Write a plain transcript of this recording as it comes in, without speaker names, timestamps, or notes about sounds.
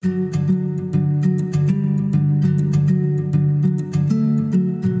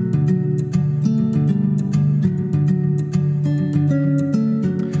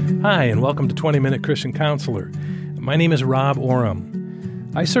Hi, and welcome to 20-Minute Christian Counselor. My name is Rob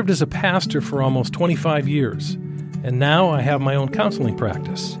Oram. I served as a pastor for almost 25 years, and now I have my own counseling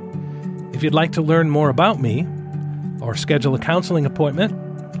practice. If you'd like to learn more about me, or schedule a counseling appointment,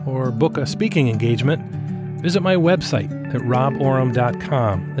 or book a speaking engagement, visit my website at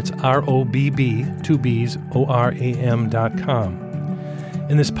roboram.com. That's R-O-B-B, two B's, O-R-A-M.com.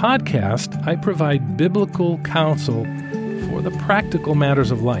 In this podcast, I provide biblical counsel for the practical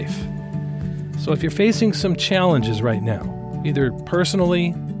matters of life. So if you're facing some challenges right now, either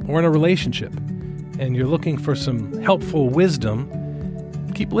personally or in a relationship, and you're looking for some helpful wisdom,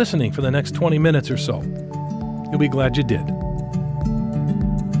 keep listening for the next 20 minutes or so. You'll be glad you did.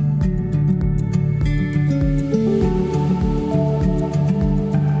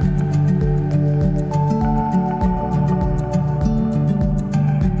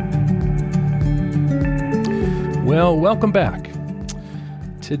 Well, welcome back.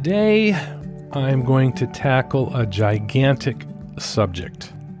 Today, I'm going to tackle a gigantic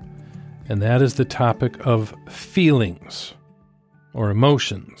subject, and that is the topic of feelings or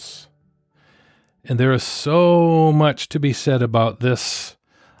emotions. And there is so much to be said about this.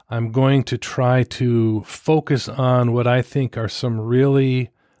 I'm going to try to focus on what I think are some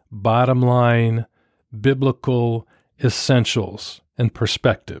really bottom line biblical essentials and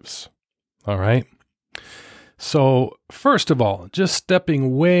perspectives. All right? So, first of all, just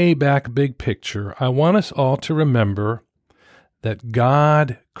stepping way back big picture, I want us all to remember that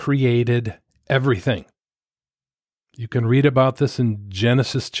God created everything. You can read about this in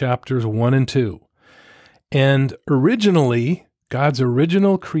Genesis chapters 1 and 2. And originally, God's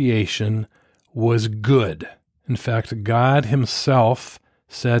original creation was good. In fact, God himself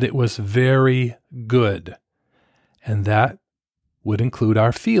said it was very good. And that would include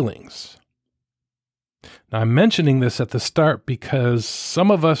our feelings. Now, I'm mentioning this at the start because some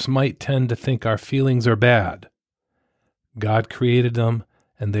of us might tend to think our feelings are bad. God created them,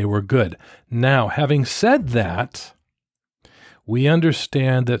 and they were good. Now, having said that, we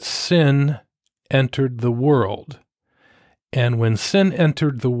understand that sin entered the world. And when sin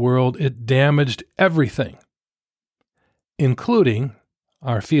entered the world, it damaged everything, including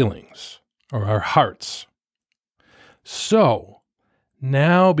our feelings or our hearts. So,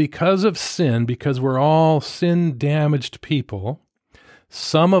 now, because of sin, because we're all sin-damaged people,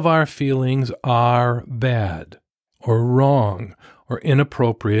 some of our feelings are bad or wrong or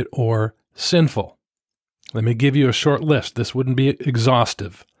inappropriate or sinful. Let me give you a short list. This wouldn't be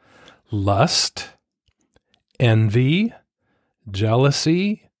exhaustive. Lust, envy,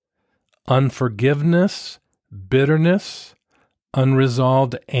 jealousy, unforgiveness, bitterness,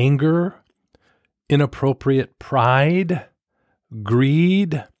 unresolved anger, inappropriate pride,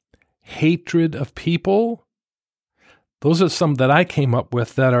 greed, hatred of people. Those are some that I came up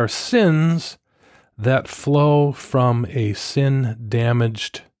with that are sins that flow from a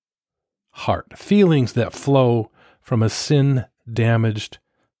sin-damaged heart, feelings that flow from a sin-damaged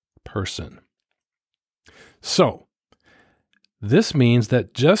person. So, this means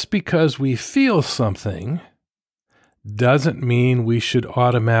that just because we feel something doesn't mean we should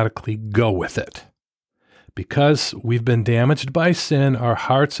automatically go with it. Because we've been damaged by sin, our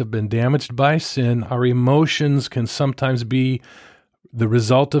hearts have been damaged by sin, our emotions can sometimes be the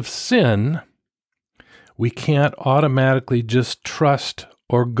result of sin, we can't automatically just trust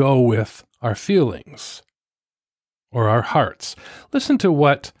or go with our feelings or our hearts. Listen to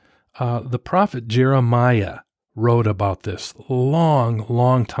what the prophet Jeremiah wrote about this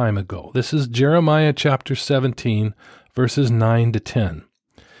long time ago. This is Jeremiah chapter 17, verses 9 to 10.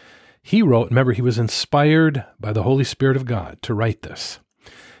 He wrote, remember, he was inspired by the Holy Spirit of God to write this.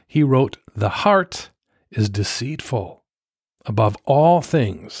 He wrote, "The heart is deceitful above all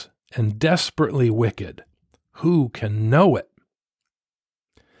things and desperately wicked. Who can know it?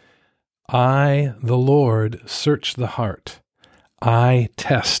 I, the Lord, search the heart. I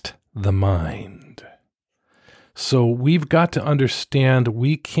test the mind." So we've got to understand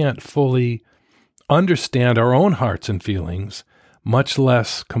we can't fully understand our own hearts and feelings, much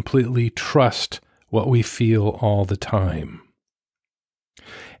less completely trust what we feel all the time.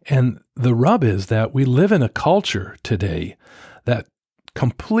 And the rub is that we live in a culture today that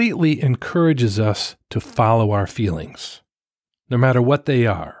completely encourages us to follow our feelings, no matter what they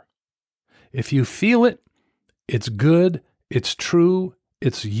are. If you feel it, it's good, it's true,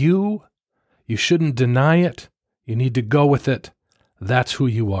 it's you. You shouldn't deny it. You need to go with it. That's who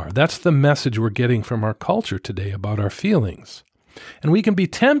you are. That's the message we're getting from our culture today about our feelings. And we can be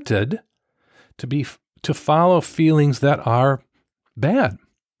tempted to follow feelings that are bad,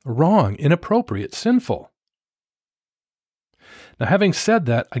 wrong, inappropriate, sinful. Now, having said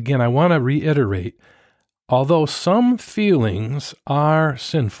that, again, I want to reiterate, although some feelings are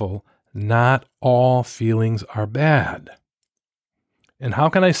sinful, not all feelings are bad. And how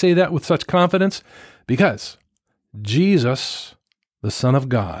can I say that with such confidence? Because Jesus, the Son of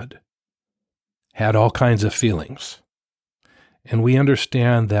God, had all kinds of feelings. And we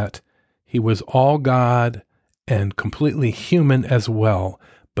understand that he was all God and completely human as well,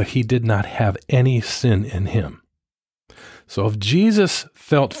 but he did not have any sin in him. So if Jesus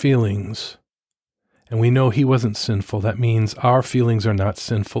felt feelings, and we know he wasn't sinful, that means our feelings are not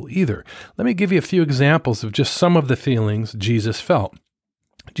sinful either. Let me give you a few examples of just some of the feelings Jesus felt.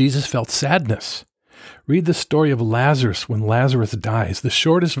 Jesus felt sadness. Read the story of Lazarus when Lazarus dies, the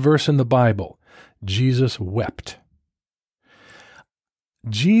shortest verse in the Bible. Jesus wept.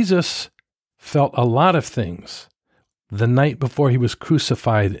 Jesus felt a lot of things the night before he was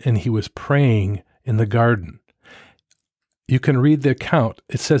crucified and he was praying in the garden. You can read the account.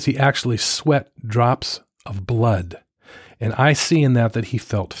 It says he actually sweat drops of blood. And I see in that he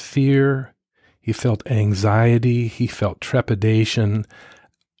felt fear, he felt anxiety, he felt trepidation.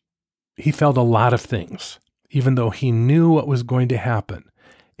 He felt a lot of things, even though he knew what was going to happen.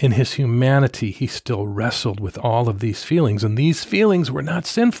 In his humanity, he still wrestled with all of these feelings, and these feelings were not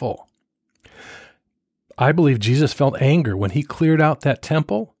sinful. I believe Jesus felt anger when he cleared out that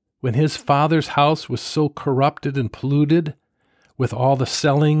temple, when his Father's house was so corrupted and polluted with all the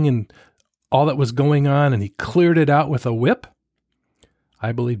selling and all that was going on, and he cleared it out with a whip.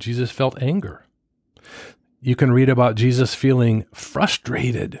 I believe Jesus felt anger. You can read about Jesus feeling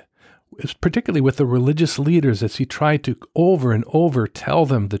frustrated, particularly with the religious leaders as he tried to over and over tell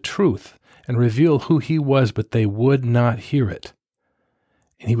them the truth and reveal who he was, but they would not hear it.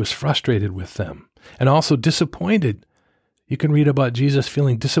 And he was frustrated with them and also disappointed. You can read about Jesus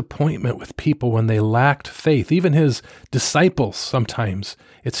feeling disappointment with people when they lacked faith. Even his disciples, sometimes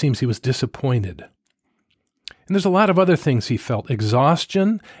it seems he was disappointed. And there's a lot of other things he felt.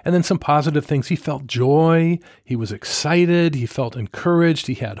 Exhaustion, and then some positive things. He felt joy. He was excited. He felt encouraged.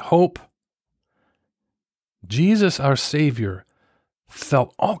 He had hope. Jesus, our Savior,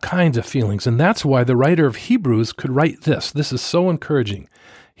 felt all kinds of feelings, and that's why the writer of Hebrews could write this. This is so encouraging.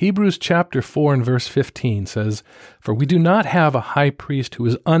 Hebrews chapter 4 and verse 15 says, "For we do not have a high priest who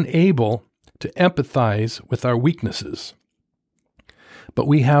is unable to empathize with our weaknesses, but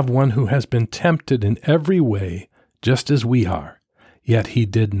we have one who has been tempted in every way, just as we are, yet he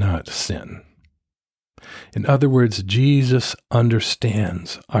did not sin." In other words, Jesus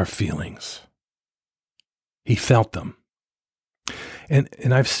understands our feelings. He felt them.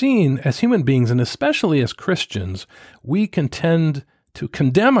 And I've seen, as human beings, and especially as Christians, we can tend to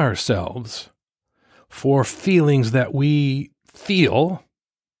condemn ourselves for feelings that we feel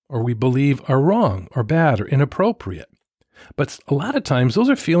or we believe are wrong or bad or inappropriate. But a lot of times, those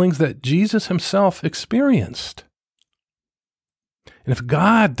are feelings that Jesus himself experienced. And if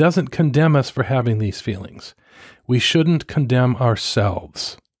God doesn't condemn us for having these feelings, we shouldn't condemn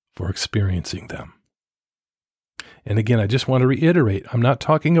ourselves for experiencing them. And again, I just want to reiterate, I'm not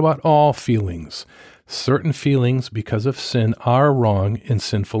talking about all feelings. Certain feelings, because of sin, are wrong and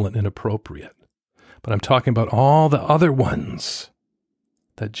sinful and inappropriate. But I'm talking about all the other ones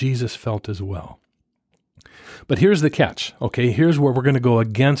that Jesus felt as well. But here's the catch, okay? Here's where we're going to go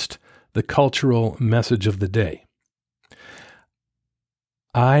against the cultural message of the day.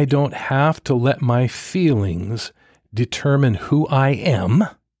 I don't have to let my feelings determine who I am,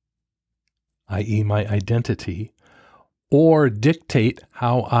 i.e. my identity, or dictate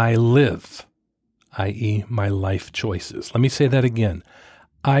how I live, i.e. my life choices. Let me say that again.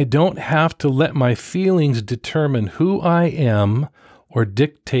 I don't have to let my feelings determine who I am or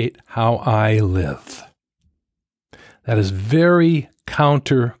dictate how I live. That is very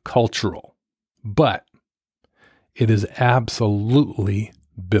countercultural, but it is absolutely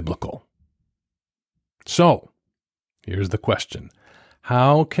biblical. So, here's the question.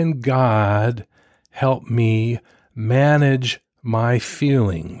 How can God help me manage my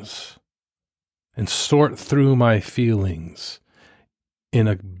feelings and sort through my feelings in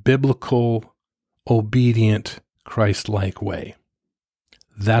a biblical, obedient, Christ-like way?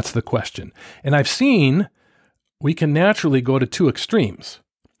 That's the question. And I've seen we can naturally go to two extremes.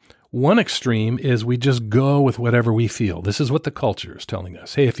 One extreme is we just go with whatever we feel. This is what the culture is telling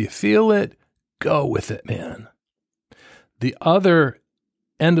us. Hey, if you feel it, go with it, man. The other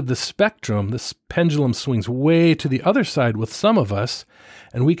end of the spectrum, this pendulum swings way to the other side with some of us,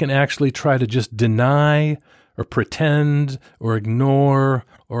 and we can actually try to just deny or pretend or ignore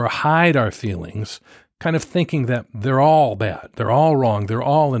or hide our feelings, kind of thinking that they're all bad, they're all wrong, they're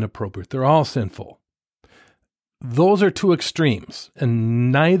all inappropriate, they're all sinful. those are two extremes,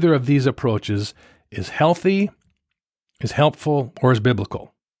 and neither of these approaches is healthy, is helpful, or is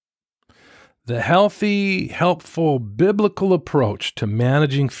biblical. The healthy, helpful, biblical approach to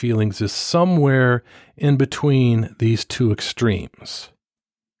managing feelings is somewhere in between these two extremes.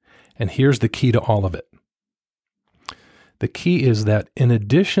 And here's the key to all of it. The key is that in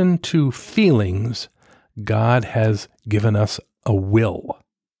addition to feelings, God has given us a will,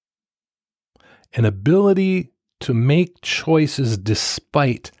 an ability to make choices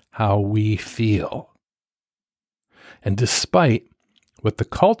despite how we feel, and despite what the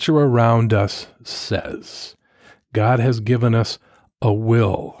culture around us says. God has given us a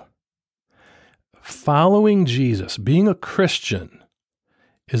will. Following Jesus, being a Christian,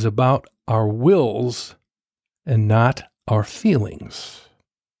 is about our wills and not our feelings.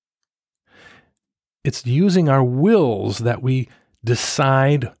 It's using our wills that we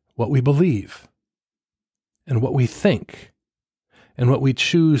decide what we believe and what we think and what we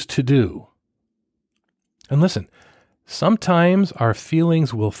choose to do. And listen, sometimes our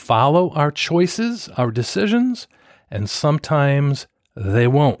feelings will follow our choices, our decisions, and sometimes they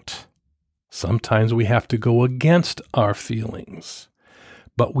won't. Sometimes we have to go against our feelings.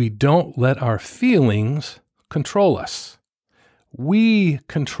 But we don't let our feelings control us. We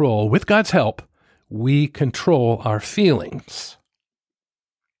control, with God's help, we control our feelings.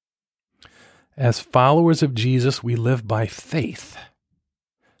 As followers of Jesus, we live by faith,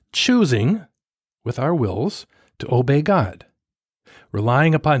 choosing with our wills to obey God,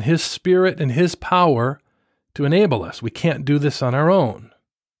 relying upon His Spirit and His power to enable us. We can't do this on our own.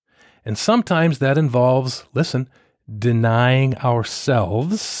 And sometimes that involves, listen, denying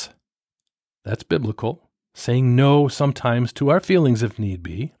ourselves. That's biblical. Saying no sometimes to our feelings if need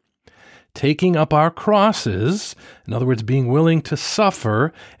be. Taking up our crosses, in other words, being willing to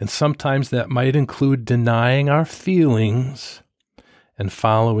suffer, and sometimes that might include denying our feelings and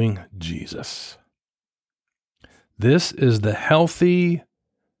following Jesus. This is the healthy,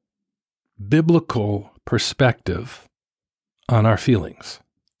 biblical perspective on our feelings.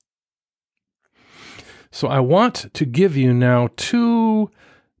 So I want to give you now 2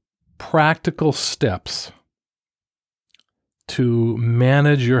 practical steps to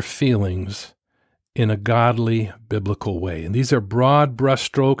manage your feelings in a godly, biblical way. And these are broad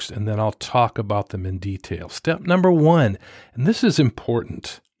brushstrokes, and then I'll talk about them in detail. Step number 1, and this is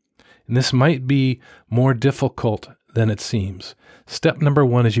important, and this might be more difficult than it seems. Step number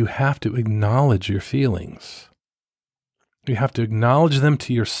 1 is you have to acknowledge your feelings. You have to acknowledge them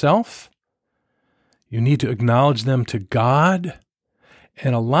to yourself. You need to acknowledge them to God.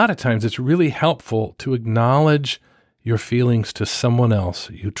 And a lot of times it's really helpful to acknowledge your feelings to someone else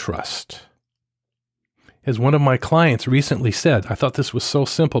you trust. As one of my clients recently said, I thought this was so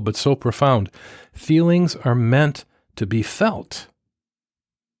simple but so profound, feelings are meant to be felt.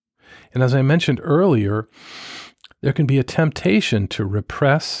 And as I mentioned earlier, there can be a temptation to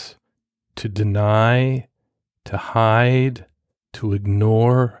repress, to deny, to hide, to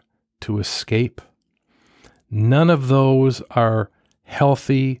ignore, to escape. None of those are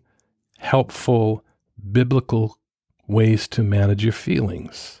healthy, helpful, biblical ways to manage your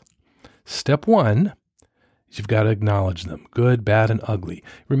feelings. Step 1 is you've got to acknowledge them, good, bad, and ugly.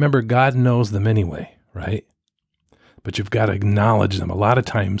 Remember, God knows them anyway, right? But you've got to acknowledge them. A lot of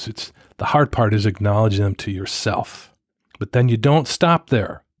times the hard part is acknowledging them to yourself. But then you don't stop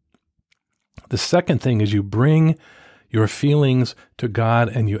there. The second thing is you bring your feelings to God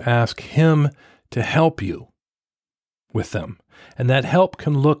and you ask Him to help you with them. And that help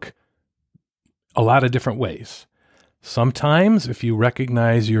can look a lot of different ways. Sometimes, if you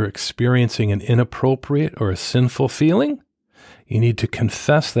recognize you're experiencing an inappropriate or a sinful feeling, you need to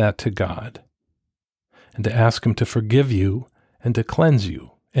confess that to God and to ask Him to forgive you and to cleanse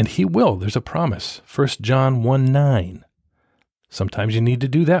you. And He will. There's a promise. 1 John 1:9. Sometimes you need to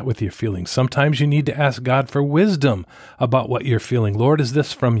do that with your feelings. Sometimes you need to ask God for wisdom about what you're feeling. Lord, is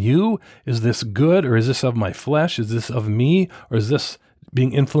this from you? Is this good, or is this of my flesh? Is this of me, or is this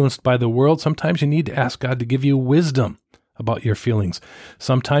being influenced by the world? Sometimes you need to ask God to give you wisdom about your feelings.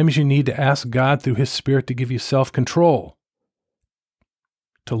 Sometimes you need to ask God through His Spirit to give you self-control,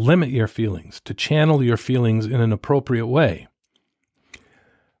 to limit your feelings, to channel your feelings in an appropriate way.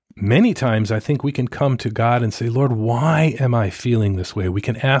 Many times I think we can come to God and say, Lord, why am I feeling this way? We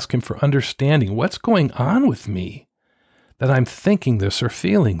can ask Him for understanding. What's going on with me that I'm thinking this or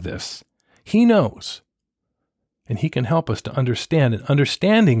feeling this? He knows. And He can help us to understand, and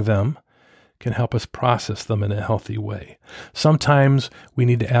understanding them can help us process them in a healthy way. Sometimes we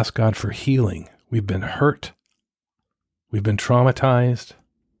need to ask God for healing. We've been hurt. We've been traumatized.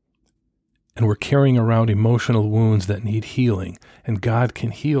 and we're carrying around emotional wounds that need healing, and God can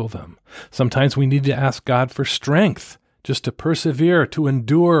heal them. Sometimes we need to ask God for strength just to persevere, to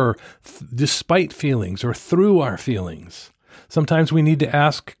endure despite feelings or through our feelings. Sometimes we need to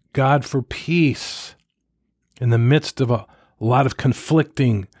ask God for peace in the midst of a lot of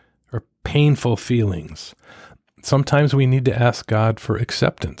conflicting or painful feelings. Sometimes we need to ask God for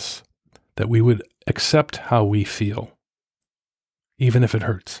acceptance, that we would accept how we feel, even if it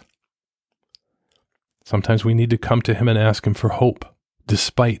hurts. Sometimes we need to come to Him and ask Him for hope,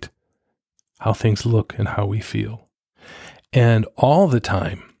 despite how things look and how we feel. And all the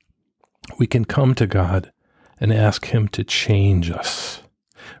time, we can come to God and ask Him to change us.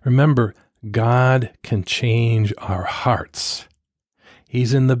 Remember, God can change our hearts.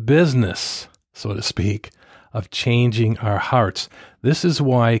 He's in the business, so to speak, of changing our hearts. This is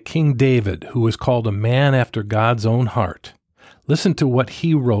why King David, who was called a man after God's own heart, listen to what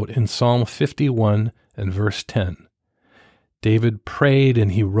he wrote in Psalm 51 and verse 10. David prayed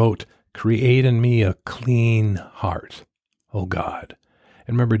and he wrote, "Create in me a clean heart, O God."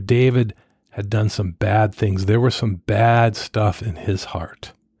 And remember, David had done some bad things. There was some bad stuff in his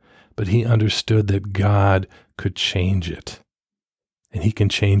heart, but he understood that God could change it. And He can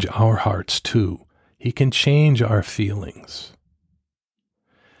change our hearts too. He can change our feelings.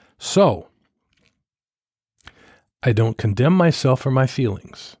 So, I don't condemn myself for my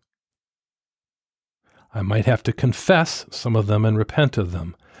feelings. I might have to confess some of them and repent of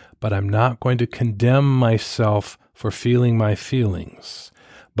them, but I'm not going to condemn myself for feeling my feelings.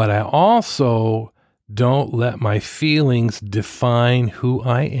 But I also don't let my feelings define who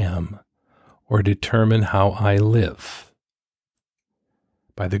I am or determine how I live.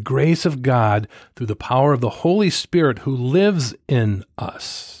 By the grace of God, through the power of the Holy Spirit who lives in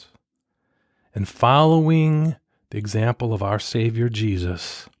us, and following the example of our Savior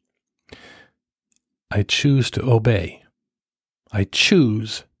Jesus, I choose to obey. I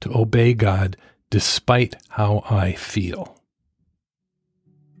choose to obey God despite how I feel.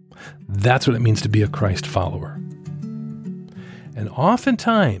 That's what it means to be a Christ follower. And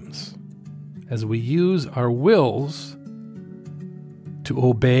oftentimes, as we use our wills to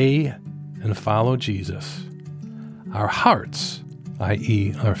obey and follow Jesus, our hearts,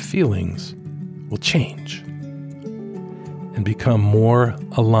 i.e., our feelings, will change and become more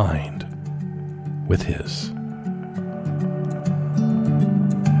aligned with His.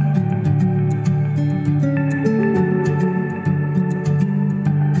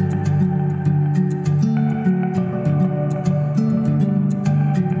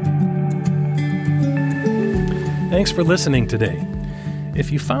 Thanks for listening today. If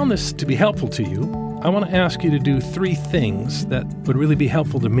you found this to be helpful to you, I want to ask you to do 3 things that would really be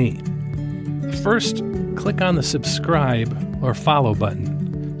helpful to me. First, click on the subscribe or follow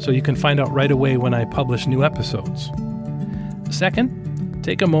button so you can find out right away when I publish new episodes. Second,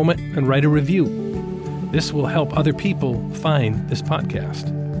 take a moment and write a review. This will help other people find this podcast.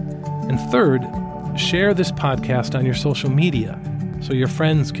 And third, share this podcast on your social media so your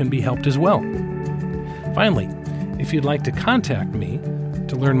friends can be helped as well. Finally, if you'd like to contact me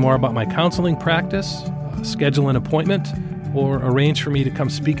to learn more about my counseling practice, schedule an appointment, or arrange for me to come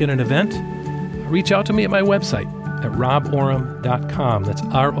speak at an event, reach out to me at my website at roboram.com. That's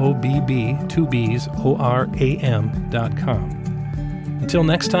ROBB2BSORAM.com. Until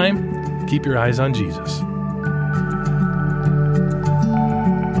next time, keep your eyes on Jesus.